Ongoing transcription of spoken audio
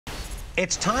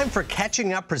It's time for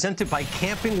Catching Up, presented by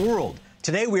Camping World.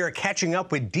 Today we are catching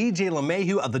up with DJ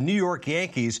LeMahieu of the New York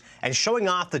Yankees and showing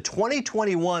off the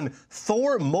 2021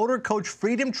 Thor Motor Coach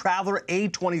Freedom Traveler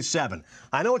A27.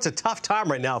 I know it's a tough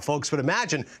time right now, folks, but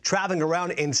imagine traveling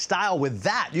around in style with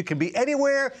that. You can be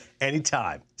anywhere,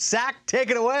 anytime. Zach, take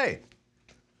it away.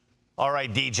 All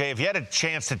right, DJ, if you had a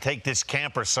chance to take this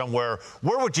camper somewhere,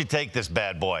 where would you take this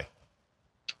bad boy?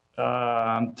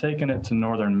 I'm taking it to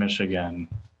northern Michigan.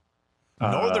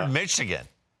 Northern Michigan?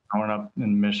 Growing up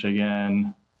in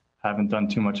Michigan, haven't done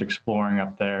too much exploring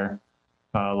up there.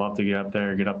 Love to get up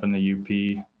there, get up in the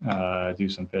UP, do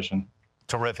some fishing.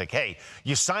 Terrific. Hey,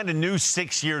 you signed a new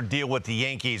 6-year deal with the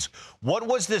Yankees. What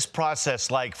was this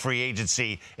process like, free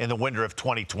agency, in the winter of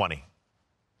 2020?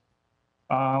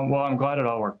 Well, I'm glad it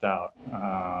all worked out.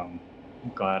 I'm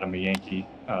glad I'm a Yankee.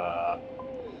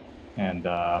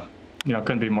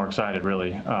 Couldn't be more excited,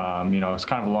 really. It's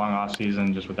kind of a long off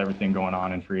season just with everything going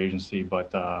on in free agency,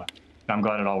 but I'm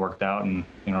glad it all worked out and,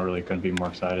 really couldn't be more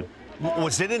excited.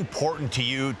 Was it important to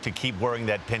you to keep wearing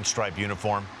that pinstripe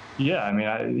uniform? Yeah, I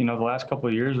mean, the last couple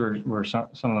of years were some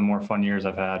of the more fun years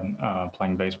I've had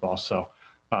playing baseball. So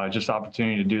just the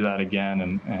opportunity to do that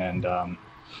again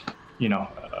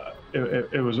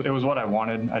it was what I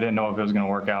wanted. I didn't know if it was going to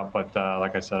work out, but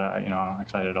like I said, I'm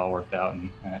excited it all worked out,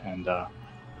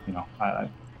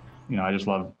 I just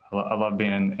love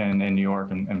being in New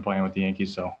York and playing with the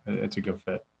Yankees, so it's a good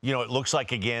fit. It looks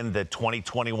like, again, the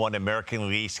 2021 American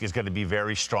League East is going to be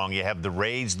very strong. You have the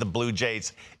Rays, the Blue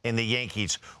Jays, and the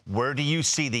Yankees. Where do you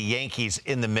see the Yankees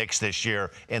in the mix this year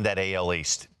in that AL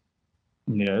East?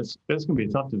 Yeah, it's going to be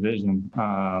a tough division.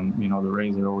 The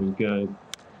Rays are always good.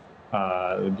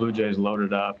 The Blue Jays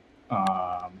loaded up,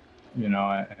 and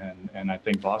I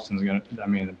think Boston's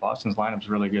Boston's lineup's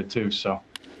really good too. So,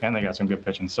 and they got some good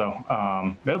pitching. So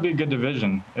it'll be a good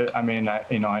division. I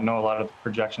know a lot of the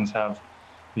projections have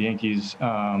the Yankees,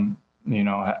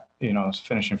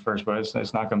 finishing first, but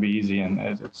it's not going to be easy, and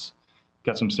it's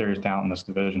got some serious talent in this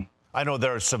division. I know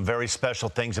there are some very special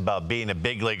things about being a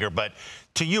big leaguer, but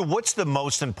to you, what's the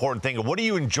most important thing? What do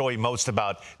you enjoy most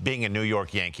about being a New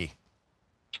York Yankee?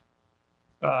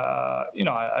 I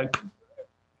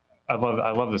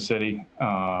love the city.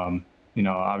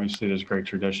 Obviously there's great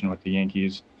tradition with the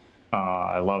Yankees.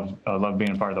 I love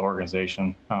being a part of the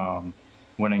organization.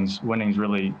 Winning's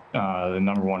really the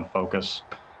number one focus.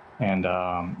 And,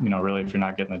 really, if you're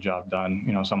not getting the job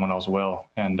done, someone else will.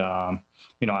 And, I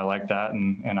like that.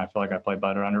 And I feel like I play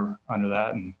better under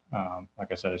that. And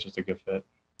like I said, it's just a good fit.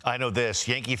 I know this.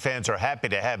 Yankee fans are happy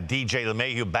to have DJ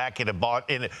LeMahieu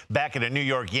back in a New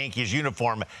York Yankees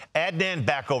uniform. Adnan,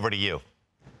 back over to you.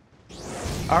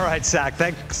 All right, Zach,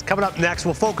 thanks. Coming up next,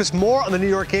 we'll focus more on the New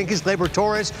York Yankees. Gleyber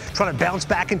Torres trying to bounce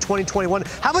back in 2021.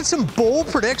 How about some bold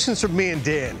predictions from me and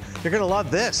Dan? You're going to love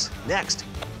this. Next.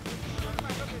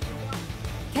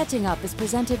 Catching Up is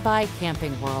presented by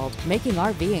Camping World, making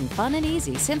RVing fun and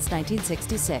easy since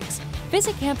 1966.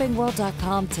 Visit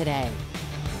campingworld.com today.